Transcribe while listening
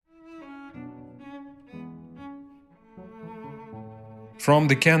From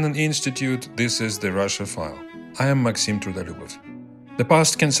the Canon Institute, this is the Russia File. I am Maxim Trudolyubov. The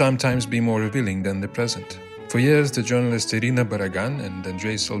past can sometimes be more revealing than the present. For years, the journalists Irina Borogan and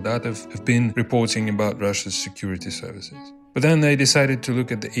Andrei Soldatov have been reporting about Russia's security services. But then they decided to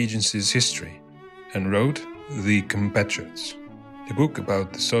look at the agency's history and wrote The Compatriots, a book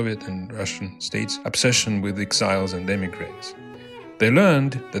about the Soviet and Russian states' obsession with exiles and émigrés. They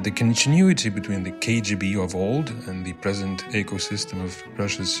learned that the continuity between the KGB of old and the present ecosystem of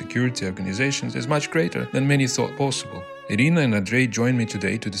Russia's security organizations is much greater than many thought possible. Irina and Andrei join me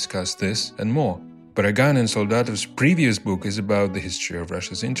today to discuss this and more. Borogan and Soldatov's previous book is about the history of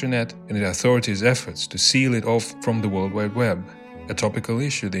Russia's internet and the authorities' efforts to seal it off from the World Wide Web, a topical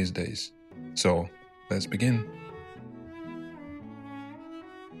issue these days. So, let's begin.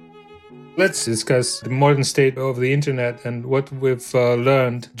 Let's discuss the modern state of the internet and what we've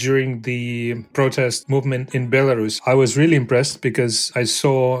learned during the protest movement in Belarus. I was really impressed because I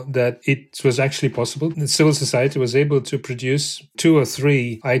saw that it was actually possible. The civil society was able to produce 2 or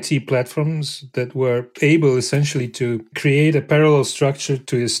 3 IT platforms that were able essentially to create a parallel structure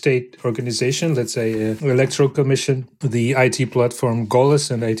to a state organization, let's say an electoral commission. The IT platform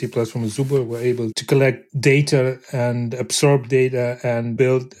Golos and IT platform Zubor were able to collect data and absorb data and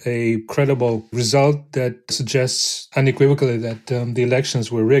build a credible result that suggests unequivocally that the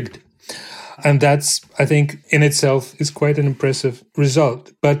elections were rigged. And that's, I think, in itself is quite an impressive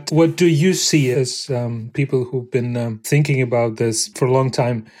result. But what do you see as people who've been thinking about this for a long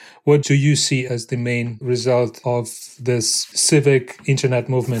time? What do you see as the main result of this civic internet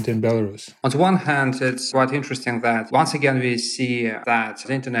movement in Belarus? On the one hand, it's quite interesting that once again we see that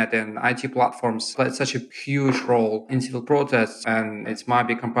the internet and IT platforms played such a huge role in civil protests, and it might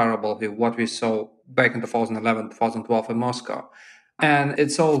be comparable with what we saw back in 2011, 2012 in Moscow. And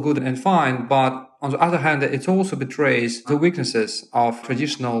it's all good and fine, but on the other hand, it also betrays the weaknesses of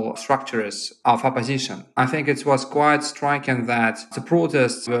traditional structures of opposition. I think it was quite striking that the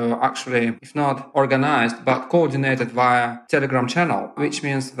protests were actually, if not organized, but coordinated via Telegram channel, which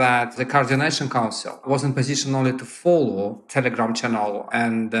means that the Coordination Council was in position only to follow Telegram channel.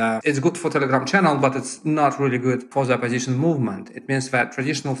 And it's good for Telegram channel, but it's not really good for the opposition movement. It means that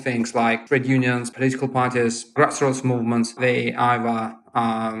traditional things like trade unions, political parties, grassroots movements, they either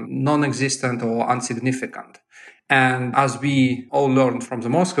non-existent or insignificant. And as we all learned from the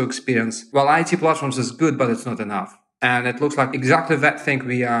Moscow experience, well, IT platforms is good, but it's not enough. And it looks like exactly that thing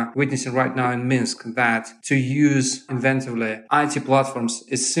we are witnessing right now in Minsk, that to use inventively IT platforms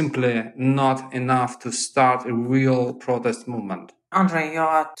is simply not enough to start a real protest movement. Andrei, you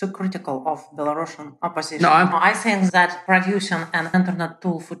are too critical of Belarusian opposition. No, I think that producing an internet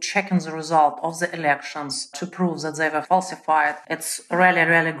tool for checking the result of the elections to prove that they were falsified, it's really,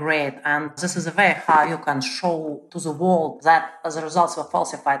 really great. And this is a way how you can show to the world that the results were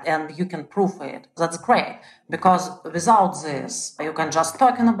falsified and you can prove it. That's great. Because without this, you can just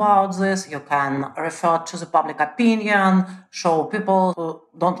talking about this, you can refer to the public opinion, show people who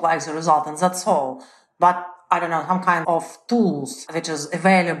don't like the result, and that's all. But I don't know, some kind of tools which is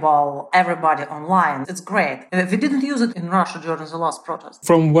available everybody online. It's great. We didn't use it in Russia during the last protest.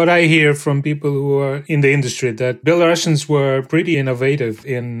 From what I hear from people who are in the industry, that Belarusians were pretty innovative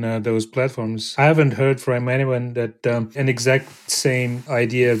in those platforms. I haven't heard from anyone that an exact same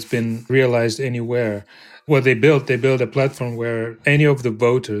idea has been realized anywhere. What they built a platform where any of the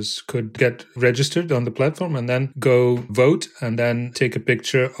voters could get registered on the platform and then go vote and then take a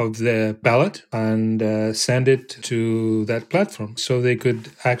picture of their ballot and send it to that platform. So they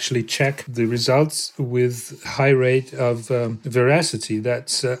could actually check the results with high rate of veracity.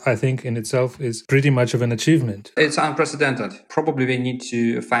 That's, I think, in itself is pretty much of an achievement. It's unprecedented. Probably we need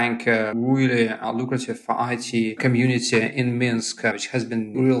to thank really a lucrative IT community in Minsk, which has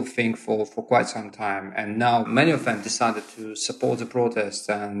been a real thing for quite some time. And now many of them decided to support the protest,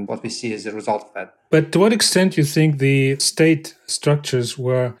 and what we see is the result of that. But to what extent do you think the state structures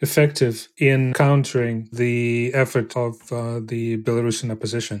were effective in countering the effort of the Belarusian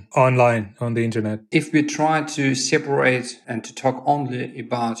opposition online, on the internet? If we try to separate and to talk only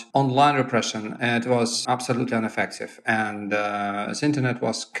about online repression, it was absolutely ineffective. And the internet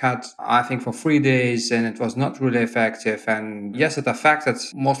was cut, I think, for 3 days, and it was not really effective. And yes, it affected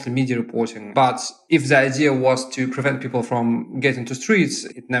mostly media reporting. But if the idea was to prevent people from getting to streets,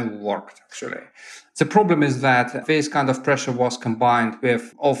 it never worked, actually. The problem is that this kind of pressure was combined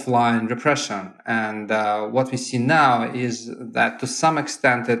with offline repression. And what we see now is that to some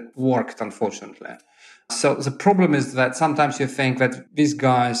extent it worked, unfortunately. So the problem is that sometimes you think that these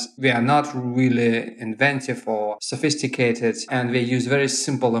guys, they are not really inventive or sophisticated, and they use very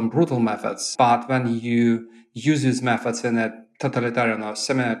simple and brutal methods. But when you use these methods in a totalitarian or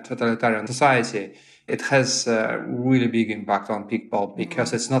semi-totalitarian society, it has a really big impact on people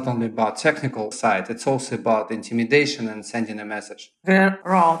because it's not only about technical side, it's also about intimidation and sending a message. We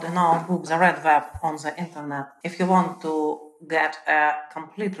wrote in our book, The Red Web on the Internet, if you want to get a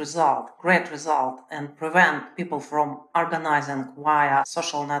complete result, great result, and prevent people from organizing via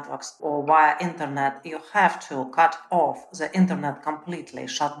social networks or via internet, you have to cut off the internet completely,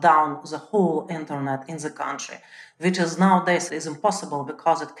 shut down the whole internet in the country, which is nowadays is impossible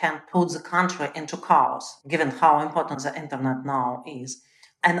because it can put the country into chaos, given how important the internet now is.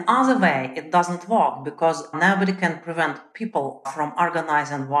 Another way, it doesn't work because nobody can prevent people from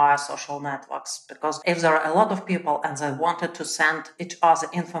organizing via social networks. Because if there are a lot of people and they wanted to send each other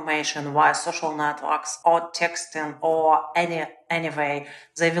information via social networks or texting or any way,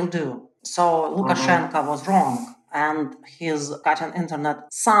 they will do. So Lukashenko was wrong. And he's cutting internet,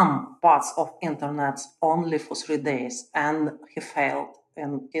 some parts of internet only for 3 days, and he failed.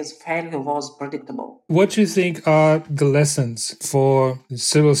 And his failure was predictable. What do you think are the lessons for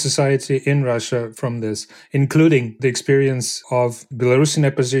civil society in Russia from this, including the experience of Belarusian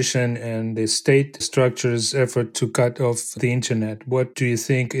opposition and the state structure's effort to cut off the internet? What do you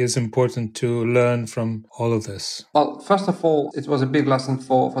think is important to learn from all of this? Well, first of all, it was a big lesson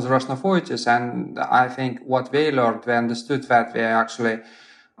for the Russian authorities. And I think what they learned, they understood that they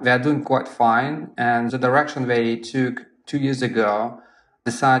are doing quite fine. And the direction they took 2 years ago,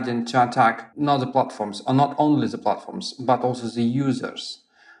 deciding to attack not the platforms, or not only the platforms, but also the users,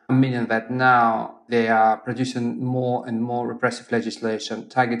 meaning that now they are producing more and more repressive legislation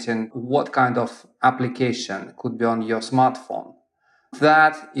targeting what kind of application could be on your smartphone.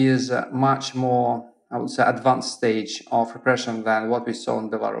 That is a much more, I would say, advanced stage of repression than what we saw in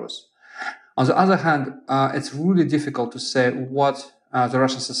Belarus. On the other hand, it's really difficult to say what the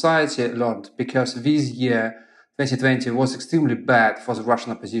Russian society learned, because this year 2020 was extremely bad for the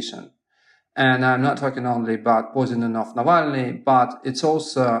Russian opposition. And I'm not talking only about poisoning of Navalny, but it's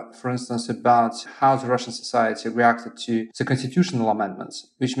also, for instance, about how the Russian society reacted to the constitutional amendments,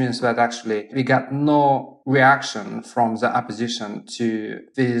 which means that actually we got no reaction from the opposition to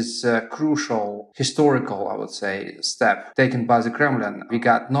this crucial, historical, I would say, step taken by the Kremlin. We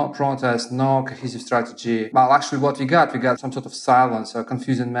got no protest, no cohesive strategy. Well, actually what we got some sort of silence or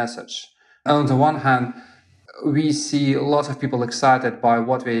confusing message. On the one hand, we see lots of people excited by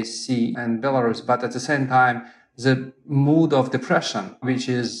what they see in Belarus, but at the same time, the mood of depression, which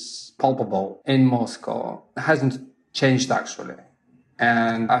is palpable in Moscow, hasn't changed actually.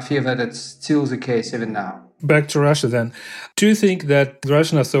 And I feel that it's still the case even now. Back to Russia then. Do you think that the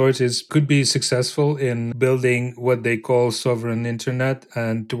Russian authorities could be successful in building what they call sovereign internet?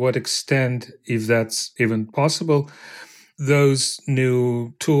 And to what extent, if that's even possible, those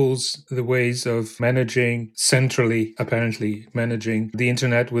new tools, the ways of managing, centrally, apparently, managing the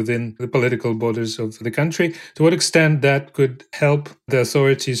internet within the political borders of the country, to what extent that could help the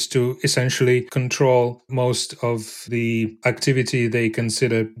authorities to essentially control most of the activity they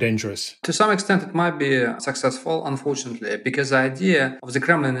consider dangerous? To some extent, it might be successful, unfortunately, because the idea of the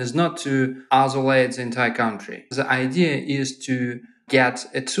Kremlin is not to isolate the entire country. The idea is to get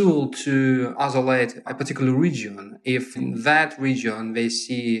a tool to isolate a particular region if in that region they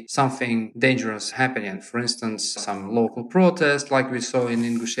see something dangerous happening. For instance, some local protest like we saw in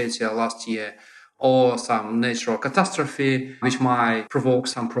Ingushetia last year, or some natural catastrophe which might provoke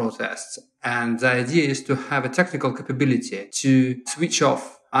some protests. And the idea is to have a technical capability to switch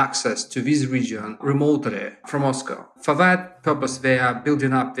off access to this region remotely from Moscow. For that purpose, they are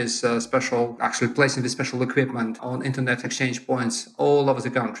building up this placing this special equipment on internet exchange points all over the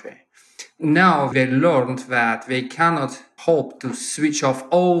country. Now they learned that they cannot hope to switch off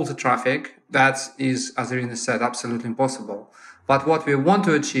all the traffic. That is, as Irina said, absolutely impossible. But what we want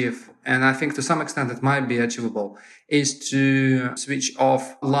to achieve, and I think to some extent it might be achievable, is to switch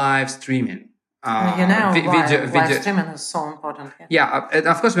off live streaming. Live streaming is so important. Yeah,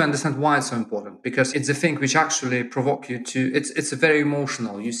 of course we understand why it's so important, because it's a thing which actually provoke you to, it's very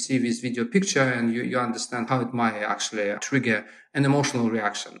emotional. You see this video picture and you understand how it might actually trigger an emotional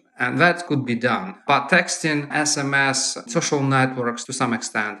reaction. And that could be done. But texting, SMS, social networks to some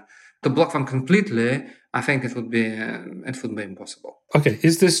extent, to block them completely, I think it would be impossible. Okay,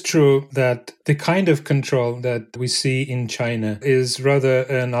 is this true that the kind of control that we see in China is rather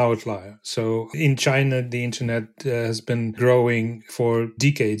an outlier? So in China, the internet has been growing for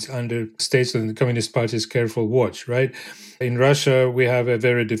decades under states and the Communist Party's careful watch, right? In Russia, we have a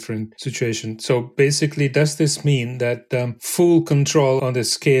very different situation. So basically, does this mean that full control on the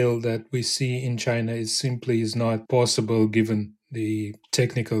scale that we see in China is not possible given the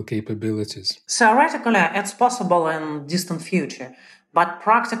technical capabilities? Theoretically, it's possible in distant future. But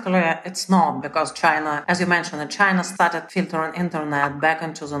practically, it's not, because China, as you mentioned, China started filtering internet back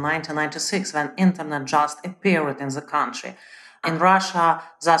into the 1996 when internet just appeared in the country. In Russia,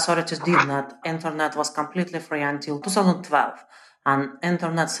 the authorities did not. Internet was completely free until 2012. And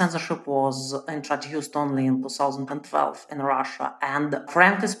internet censorship was introduced only in 2012 in Russia. And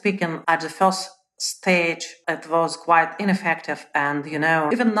frankly speaking, at the first stage, it was quite ineffective. And,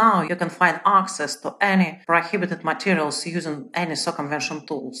 even now you can find access to any prohibited materials using any circumvention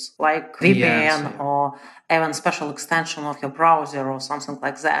tools like VPN or even special extension of your browser or something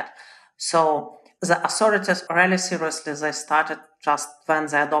like that. So the authorities really seriously, they started just when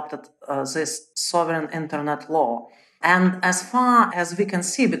they adopted this sovereign internet law. And as far as we can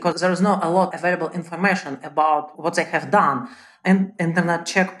see, because there is not a lot available information about what they have done in internet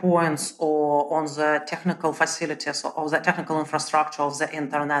checkpoints or on the technical facilities or the technical infrastructure of the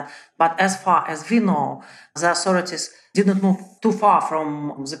internet. But as far as we know, the authorities didn't move too far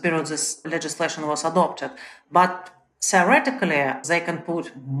from the period this legislation was adopted. But theoretically, they can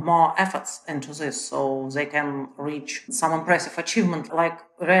put more efforts into this, so they can reach some impressive achievement, like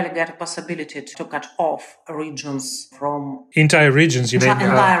really get a possibility to cut off regions from... Entire regions, you mean?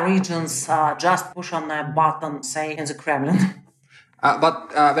 Entire regions, just push on a button, say, in the Kremlin. But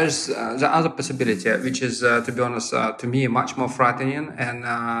there's the other possibility, which is, to be honest, to me, much more frightening. And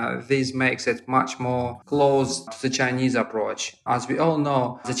this makes it much more close to the Chinese approach. As we all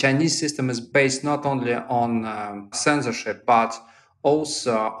know, the Chinese system is based not only on censorship, but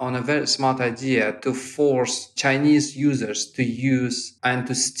also on a very smart idea to force Chinese users to use and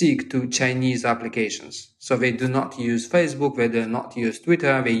to stick to Chinese applications. So they do not use Facebook, they do not use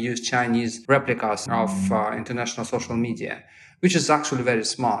Twitter, they use Chinese replicas of international social media, which is actually very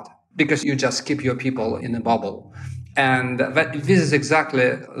smart because you just keep your people in a bubble. And this is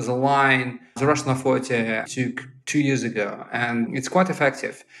exactly the line the Russian authority took 2 years ago. And it's quite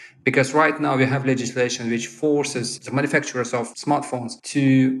effective because right now we have legislation which forces the manufacturers of smartphones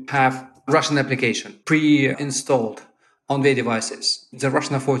to have Russian application pre-installed on their devices. The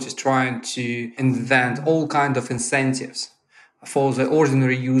Russian authorities is trying to invent all kinds of incentives for the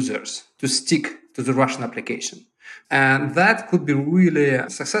ordinary users to stick to the Russian application. And that could be really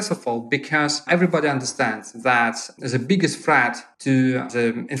successful because everybody understands that the biggest threat to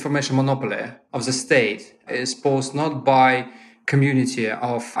the information monopoly of the state is posed not by community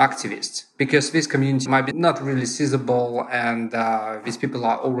of activists, because this community might be not really sizable and these people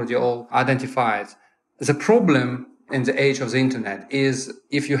are already all identified. The problem in the age of the internet is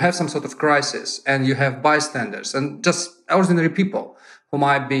if you have some sort of crisis and you have bystanders and just ordinary people who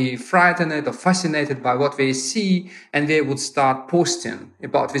might be frightened or fascinated by what they see, and they would start posting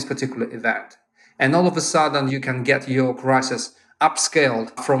about this particular event. And all of a sudden, you can get your crisis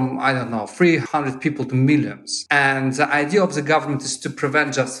upscaled from, 300 people to millions. And the idea of the government is to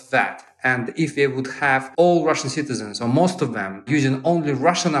prevent just that. And if they would have all Russian citizens, or most of them, using only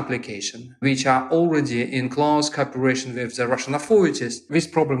Russian application, which are already in close cooperation with the Russian authorities, this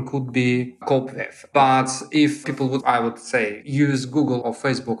problem could be coped with. But if people would, I would say, use Google or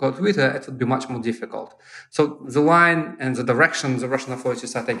Facebook or Twitter, it would be much more difficult. So the line and the direction the Russian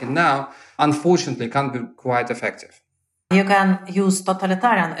authorities are taking now, unfortunately, can be quite effective. You can use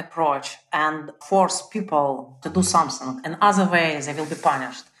totalitarian approach and force people to do something. In other ways, they will be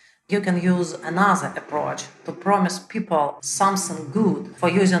punished. You can use another approach to promise people something good for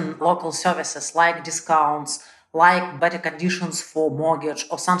using local services like discounts, like better conditions for mortgage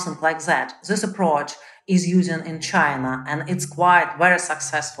or something like that. This approach is using in China and it's quite very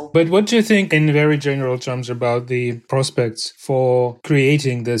successful. But what do you think in very general terms about the prospects for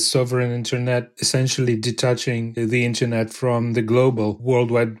creating this sovereign internet, essentially detaching the internet from the global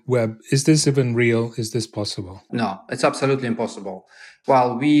World Wide Web? Is this even real? Is this possible? No, it's absolutely impossible.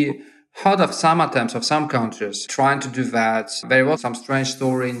 Well, we heard of some attempts of some countries trying to do that. There was some strange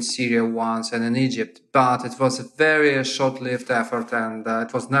story in Syria once and in Egypt, but it was a very short-lived effort and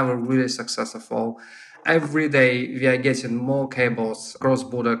it was never really successful. Every day we are getting more cables,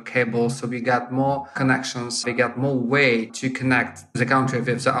 cross-border cables, so we got more connections, we got more way to connect the country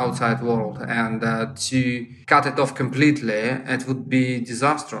with the outside world, and to cut it off completely, it would be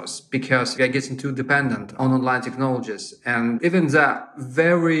disastrous because we are getting too dependent on online technologies. And even the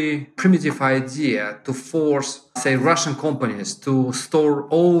very primitive idea to force, say, Russian companies to store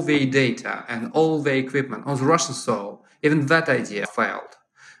all their data and all their equipment on the Russian soil, even that idea failed.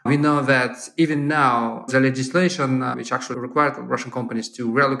 We know that even now, the legislation which actually required Russian companies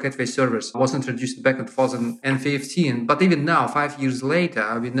to relocate their servers was introduced back in 2015. But even now, 5 years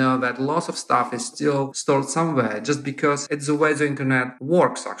later, we know that lots of stuff is still stored somewhere just because it's the way the internet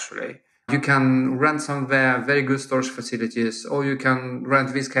works, actually. You can rent somewhere very good storage facilities, or you can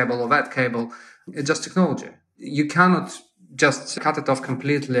rent this cable or that cable. It's just technology. You cannot just cut it off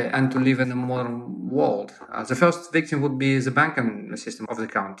completely and to live in a modern world. The first victim would be the banking system of the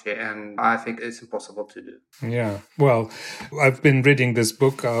country, and I think it's impossible to do. Yeah, well, I've been reading this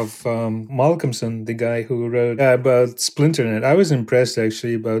book of Malcolmson, the guy who wrote about Splinternet. I was impressed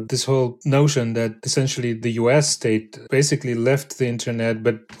actually about this whole notion that essentially the US state basically left the internet,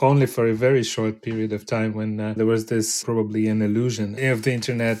 but only for a very short period of time when there was this probably an illusion of the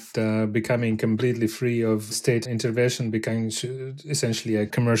internet becoming completely free of state intervention, becoming essentially a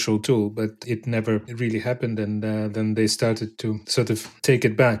commercial tool, but it never really happened, and then they started to sort of take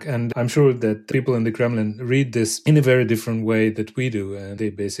it back. And I'm sure that people in the Kremlin read this in a very different way that we do, and they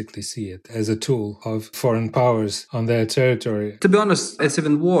basically see it as a tool of foreign powers on their territory. To be honest, it's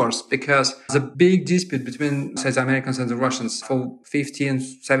even worse, because the big dispute between, say, the Americans and the Russians for 15,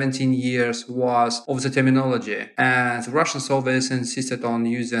 17 years was of the terminology. And the Russians always insisted on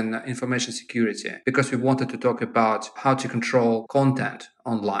using information security because we wanted to talk about how to control content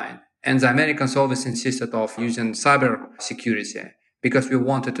online. And the Americans always insisted of using cyber security because we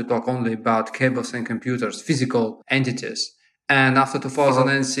wanted to talk only about cables and computers, physical entities. And after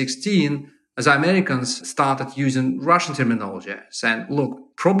 2016, the Americans started using Russian terminology, saying,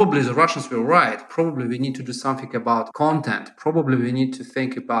 look, probably the Russians were right. Probably we need to do something about content. Probably we need to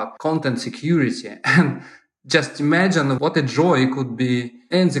think about content security. And just imagine what a joy it could be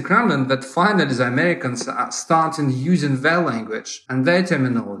in the Kremlin that finally the Americans are starting using their language and their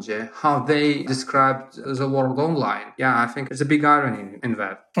terminology, how they described the world online. Yeah, I think there's a big irony in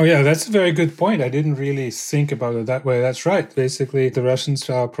that. Oh, yeah, that's a very good point. I didn't really think about it that way. That's right. Basically, the Russians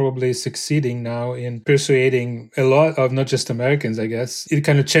are probably succeeding now in persuading a lot of not just Americans, I guess. It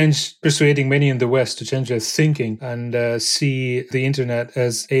kind of changed, persuading many in the West to change their thinking and see the internet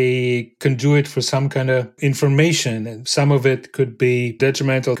as a conduit for some kind of information. And some of it could be detrimental,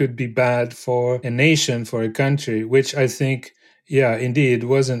 could be bad for a nation, for a country, which I think, yeah, indeed,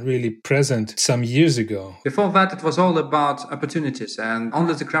 wasn't really present some years ago. Before that, it was all about opportunities, and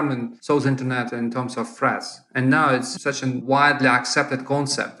only the Kremlin saw the internet in terms of threats. And now it's such a widely accepted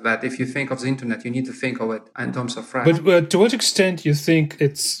concept that if you think of the internet, you need to think of it in terms of threats. But to what extent you think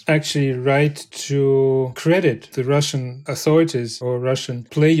it's actually right to credit the Russian authorities or Russian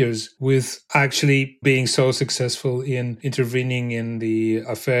players with actually being so successful in intervening in the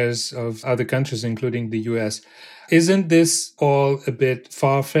affairs of other countries, including the US? Isn't this all a bit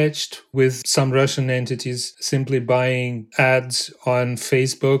far-fetched, with some Russian entities simply buying ads on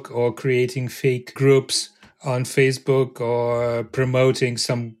Facebook or creating fake groups on Facebook or promoting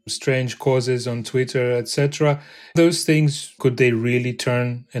some strange causes on Twitter, etc.? Those things, could they really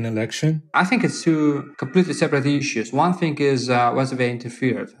turn an election? I think it's two completely separate issues. One thing is whether they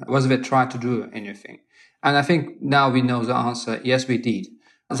interfered, whether they tried to do anything. And I think now we know the answer, yes, we did.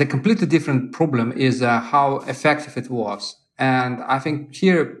 The completely different problem is how effective it was. And I think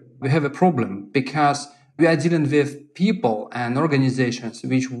here we have a problem because we are dealing with people and organizations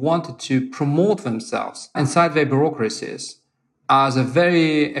which wanted to promote themselves inside their bureaucracies as a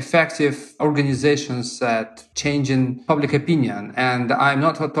very effective organizations at changing public opinion. And I'm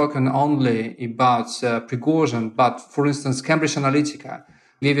not talking only about Prigozhin, but for instance, Cambridge Analytica.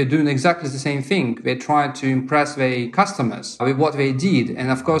 They were doing exactly the same thing. They tried to impress their customers with what they did. And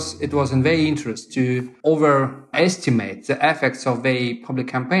of course, it was in their interest to overestimate the effects of their public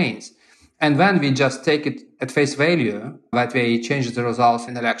campaigns. And then we just take it at face value that they changed the results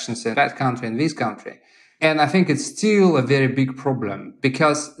in elections in that country and this country. And I think it's still a very big problem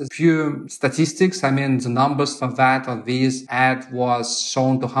because a few statistics, I mean, the numbers of that, of this ad was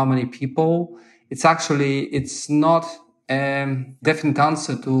shown to how many people. It's not definite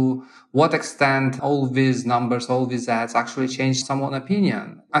answer to what extent all these numbers, all these ads actually changed someone's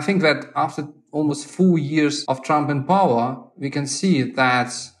opinion. I think that after almost 4 years of Trump in power, we can see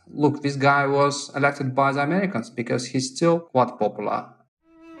that, look, this guy was elected by the Americans because he's still quite popular.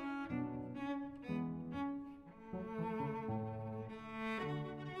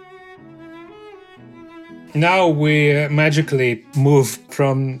 Now we magically move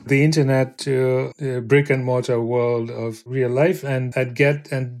from the internet to the brick and mortar world of real life, and I'd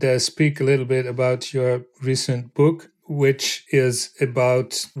get and speak a little bit about your recent book, which is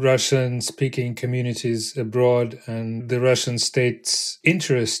about Russian-speaking communities abroad and the Russian state's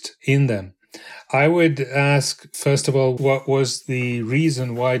interest in them. I would ask, first of all, what was the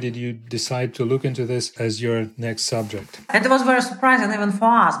reason? Why did you decide to look into this as your next subject? It was very surprising even for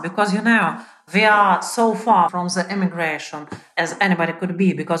us because, we are so far from the immigration as anybody could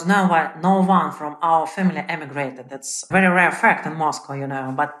be because no one from our family emigrated. It's a very rare fact in Moscow,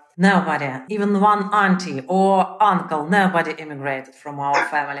 but nobody, even one auntie or uncle, nobody immigrated from our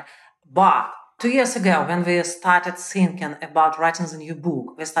family. But 2 years ago, when we started thinking about writing the new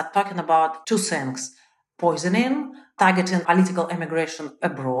book, we started talking about two things: poisoning, targeting political immigration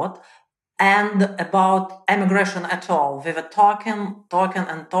abroad, and about immigration at all. We were talking,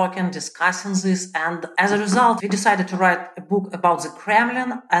 discussing this, and as a result, we decided to write a book about the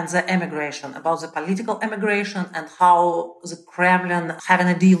Kremlin and the immigration, about the political immigration and how the Kremlin having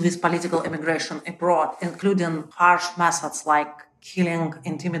a deal with political immigration abroad, including harsh methods like killing,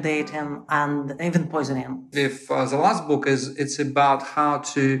 intimidating, and even poisoning. With the last book it's about how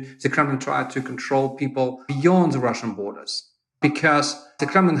the Kremlin tried to control people beyond the Russian borders. Because the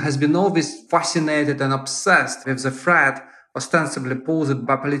Kremlin has been always fascinated and obsessed with the threat ostensibly posed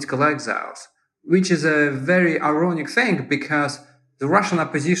by political exiles, which is a very ironic thing because the Russian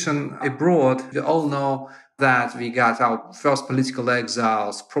opposition abroad, we all know that we got our first political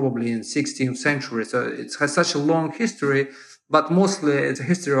exiles probably in 16th century. So it has such a long history, but mostly it's a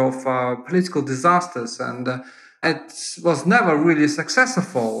history of political disasters, and it was never really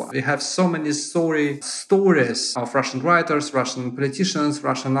successful. We have so many stories of Russian writers, Russian politicians,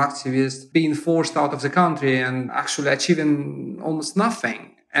 Russian activists being forced out of the country and actually achieving almost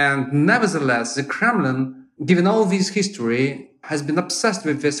nothing. And nevertheless, the Kremlin, given all this history, has been obsessed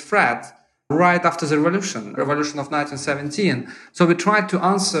with this threat right after the revolution of 1917. So we tried to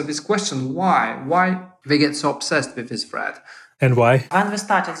answer this question, why we get so obsessed with this threat. And why? When we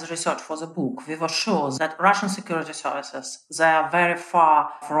started the research for the book, we were sure that Russian security services, they are very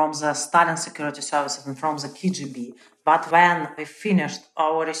far from the Stalin security services and from the KGB. But when we finished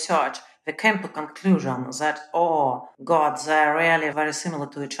our research, we came to the conclusion that, oh God, they're really very similar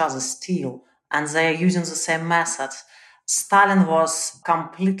to each other still, and they're using the same methods. Stalin was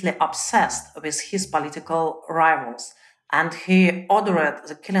completely obsessed with his political rivals, and he ordered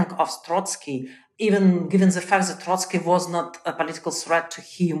the killing of Trotsky, even given the fact that Trotsky was not a political threat to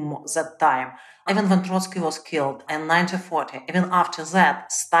him that time. Even when Trotsky was killed in 1940, even after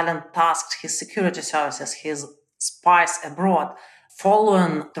that, Stalin tasked his security services, his spies abroad,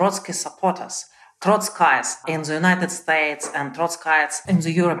 following Trotsky's supporters, Trotskyites in the United States and Trotskyites in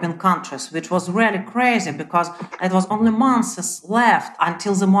the European countries, which was really crazy because it was only months left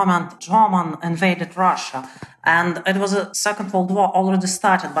until the moment Germany invaded Russia. And it was a Second World War already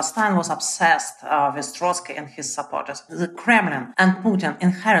started, but Stalin was obsessed with Trotsky and his supporters. The Kremlin and Putin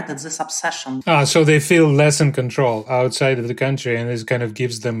inherited this obsession. So they feel less in control outside of the country, and this kind of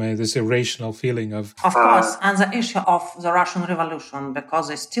gives them this irrational feeling of... Of course, and the issue of the Russian Revolution, because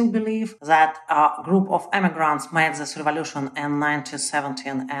they still believe that a group of immigrants made this revolution in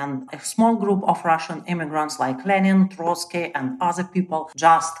 1917, and a small group of Russian immigrants like Lenin, Trotsky, and other people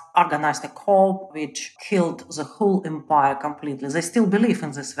just organized a coup which killed the whole empire completely. They still believe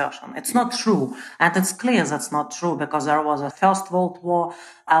in this version. It's not true, and it's clear that's not true because there was a First World War,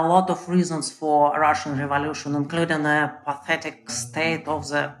 a lot of reasons for Russian Revolution, including a pathetic state of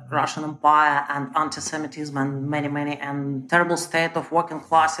the Russian Empire and anti-Semitism and many and terrible state of working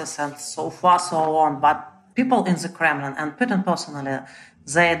classes and so far so on. But people in the Kremlin and Putin personally,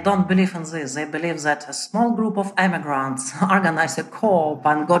 they don't believe in this. They believe that a small group of immigrants organized a coup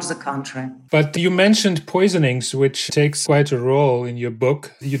and got the country. But you mentioned poisonings, which takes quite a role in your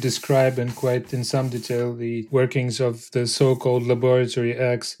book. You describe in some detail the workings of the so-called laboratory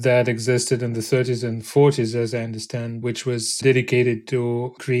X that existed in the 30s and 40s, as I understand, which was dedicated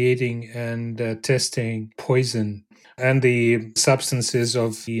to creating and testing poison. And the substances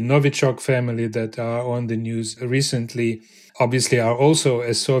of the Novichok family that are on the news recently obviously are also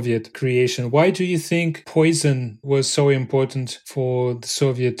a Soviet creation. Why do you think poison was so important for the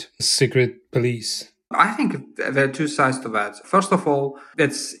Soviet secret police? I think there are two sides to that. First of all,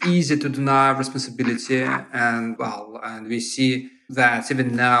 it's easy to deny responsibility, and we see that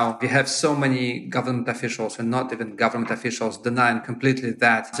even now we have so many government officials and not even government officials denying completely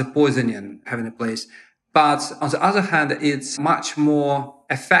that the poisoning having a place. But on the other hand, it's much more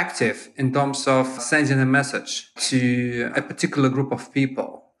effective in terms of sending a message to a particular group of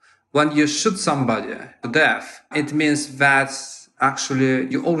people. When you shoot somebody to death, it means that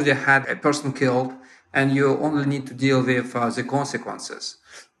actually you already had a person killed and you only need to deal with the consequences.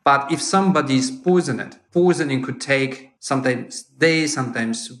 But if somebody is poisoned, poisoning could take sometimes days,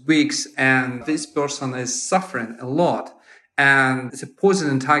 sometimes weeks, and this person is suffering a lot. And the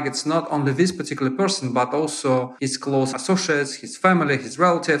poisoning targets not only this particular person, but also his close associates, his family, his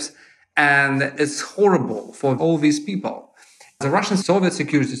relatives. And it's horrible for all these people. The Russian Soviet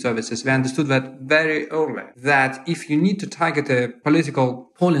security services, they understood that very early, that if you need to target a political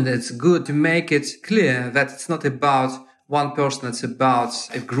opponent, it's good to make it clear that it's not about one person, it's about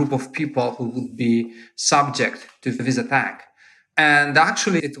a group of people who would be subject to this attack. And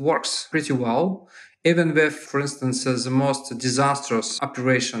actually it works pretty well, even with, for instance, the most disastrous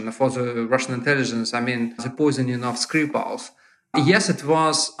operation for the Russian intelligence, the poisoning of Skripals. Yes, it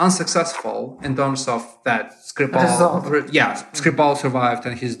was unsuccessful in terms of that Skripal survived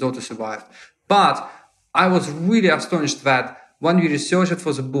and his daughter survived. But I was really astonished that when we researched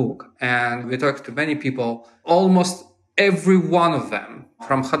for the book and we talked to many people, almost every one of them,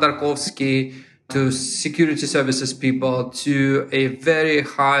 from Khodorkovsky to security services people to a very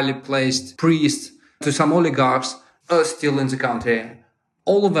highly placed priest to some oligarchs, are still in the country.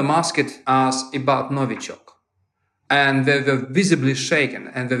 All of them asked us about Novichok. And they were visibly shaken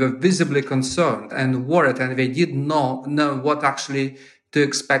and they were visibly concerned and worried, and they didn't know what actually to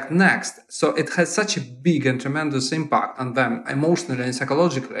expect next. So it has such a big and tremendous impact on them emotionally and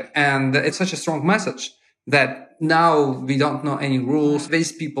psychologically. And it's such a strong message that now we don't know any rules.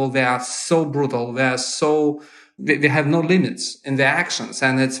 These people, they are so brutal. They have no limits in their actions.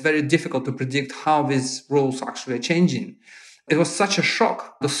 And it's very difficult to predict how these rules actually are changing. It was such a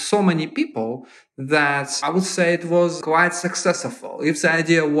shock to so many people that I would say it was quite successful. If the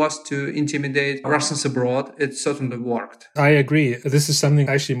idea was to intimidate Russians abroad, it certainly worked. I agree. This is something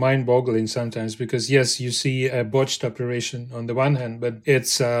actually mind-boggling sometimes because, yes, you see a botched operation on the one hand, but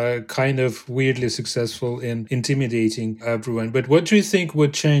it's kind of weirdly successful in intimidating everyone. But what do you think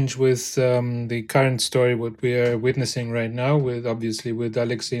would change with the current story, what we are witnessing right now, with Alexei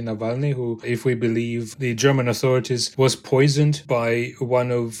Navalny, who, if we believe the German authorities, was poisoned by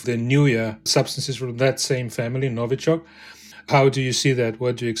one of the newer substances from that same family, Novichok? How do you see that?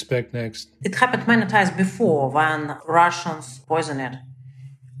 What do you expect next? It happened many times before when Russians poisoned it.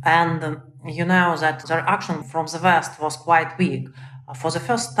 And you know that the reaction from the West was quite weak. For the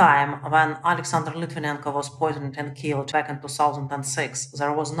first time, when Alexander Litvinenko was poisoned and killed back in 2006,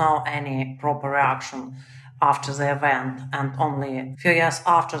 there was no any proper reaction after the event, and only a few years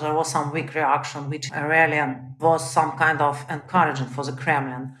after there was some weak reaction, which really was some kind of encouraging for the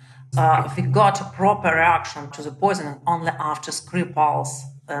Kremlin. We got a proper reaction to the poisoning only after Skripal's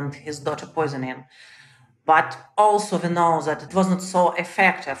and his daughter poisoning. But also we know that it wasn't so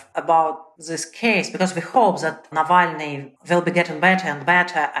effective about this case because we hope that Navalny will be getting better and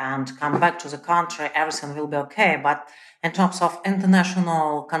better and come back to the country, everything will be okay. But in terms of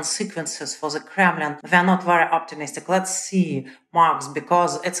international consequences for the Kremlin, we are not very optimistic. Let's see, Marx,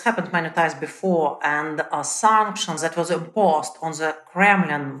 because it's happened many times before, and sanctions that was imposed on the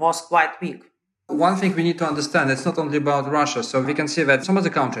Kremlin was quite weak. One thing we need to understand, it's not only about Russia. So we can see that some of the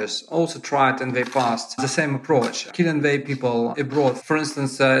countries also tried and they passed the same approach, killing their people abroad. For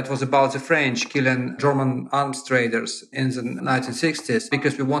instance, it was about the French killing German arms traders in the 1960s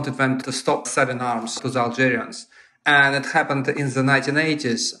because we wanted them to stop selling arms to the Algerians. And it happened in the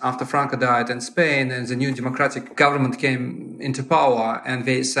 1980s after Franco died in Spain and the new democratic government came into power and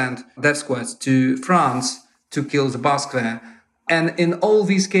they sent death squads to France to kill the Basque there. And in all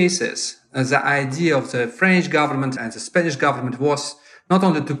these cases, the idea of the French government and the Spanish government was not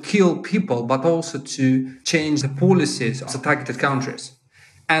only to kill people, but also to change the policies of the targeted countries.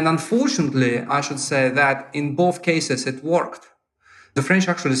 And unfortunately, I should say that in both cases, it worked. The French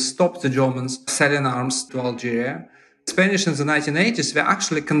actually stopped the Germans selling arms to Algeria. The Spanish in the 1980s, they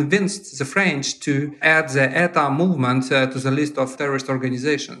actually convinced the French to add the ETA movement to the list of terrorist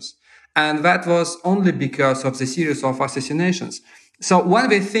organizations. And that was only because of the series of assassinations. So when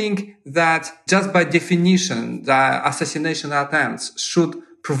we think that just by definition, the assassination attempts should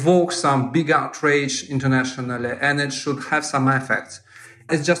provoke some big outrage internationally and it should have some effects,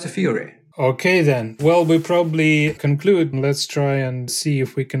 it's just a theory. Okay, then. Well, we probably conclude. Let's try and see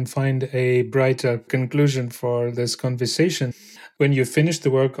if we can find a brighter conclusion for this conversation. When you finished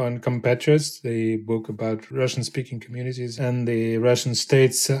the work on Compatriots, the book about Russian-speaking communities and the Russian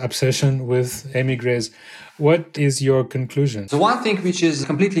state's obsession with émigrés, what is your conclusion? The one thing which is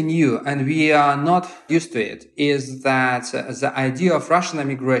completely new, and we are not used to it, is that the idea of Russian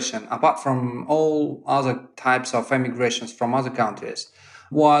emigration, apart from all other types of emigrations from other countries,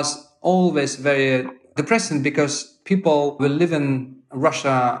 was always very depressing because people will live in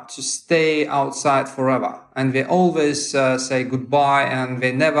Russia to stay outside forever. And they always say goodbye and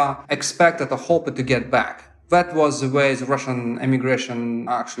they never expected or hoped to get back. That was the way the Russian emigration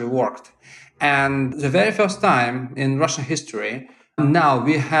actually worked. And the very first time in Russian history, now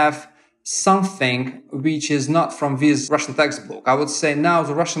we have something which is not from this Russian textbook. I would say now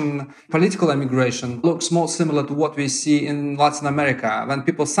the Russian political immigration looks more similar to what we see in Latin America, when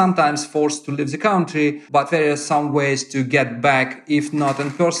people sometimes forced to leave the country, but there are some ways to get back, if not in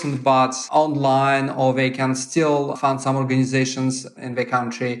person, but online, or they can still find some organizations in the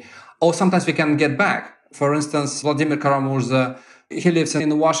country, or sometimes we can get back. For instance, Vladimir Karamurza, he lives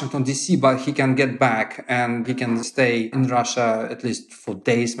in Washington, D.C., but he can get back and he can stay in Russia at least for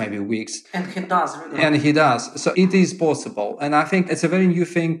days, maybe weeks. And he does, really. And he does. So it is possible. And I think it's a very new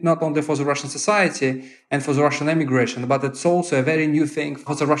thing, not only for the Russian society and for the Russian immigration, but it's also a very new thing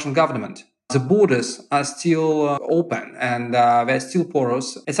for the Russian government. The borders are still open and they're still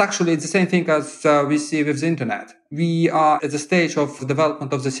porous. It's actually the same thing as we see with the internet. We are at the stage of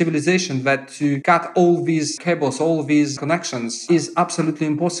development of the civilization that to cut all these cables, all these connections is absolutely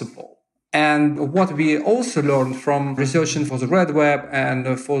impossible. And what we also learned from researching for the Red Web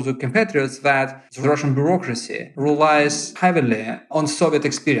and for the Compatriots, that the Russian bureaucracy relies heavily on Soviet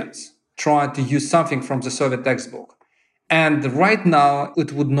experience, trying to use something from the Soviet textbook. And right now,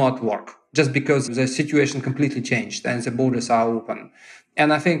 it would not work, just because the situation completely changed and the borders are open.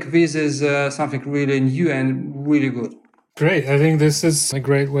 And I think this is something really new and really good. Great. I think this is a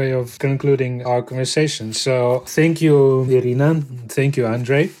great way of concluding our conversation. So thank you, Irina. Thank you,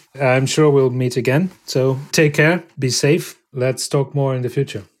 Andrei. I'm sure we'll meet again. So take care. Be safe. Let's talk more in the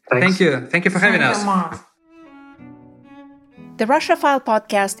future. Thanks. Thank you. Thank you for having us. The Russia File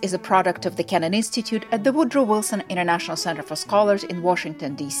podcast is a product of the Kennan Institute at the Woodrow Wilson International Center for Scholars in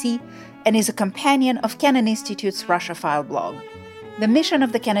Washington, D.C., and is a companion of Kennan Institute's Russia File blog. The mission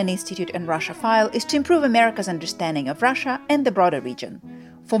of the Kennan Institute and Russia File is to improve America's understanding of Russia and the broader region.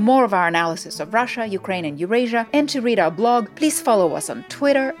 For more of our analysis of Russia, Ukraine, and Eurasia, and to read our blog, please follow us on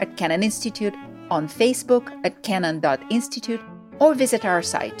Twitter at Kennan Institute, on Facebook at kennan.institute, or visit our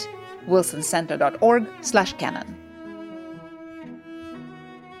site, wilsoncenter.org/Kennan.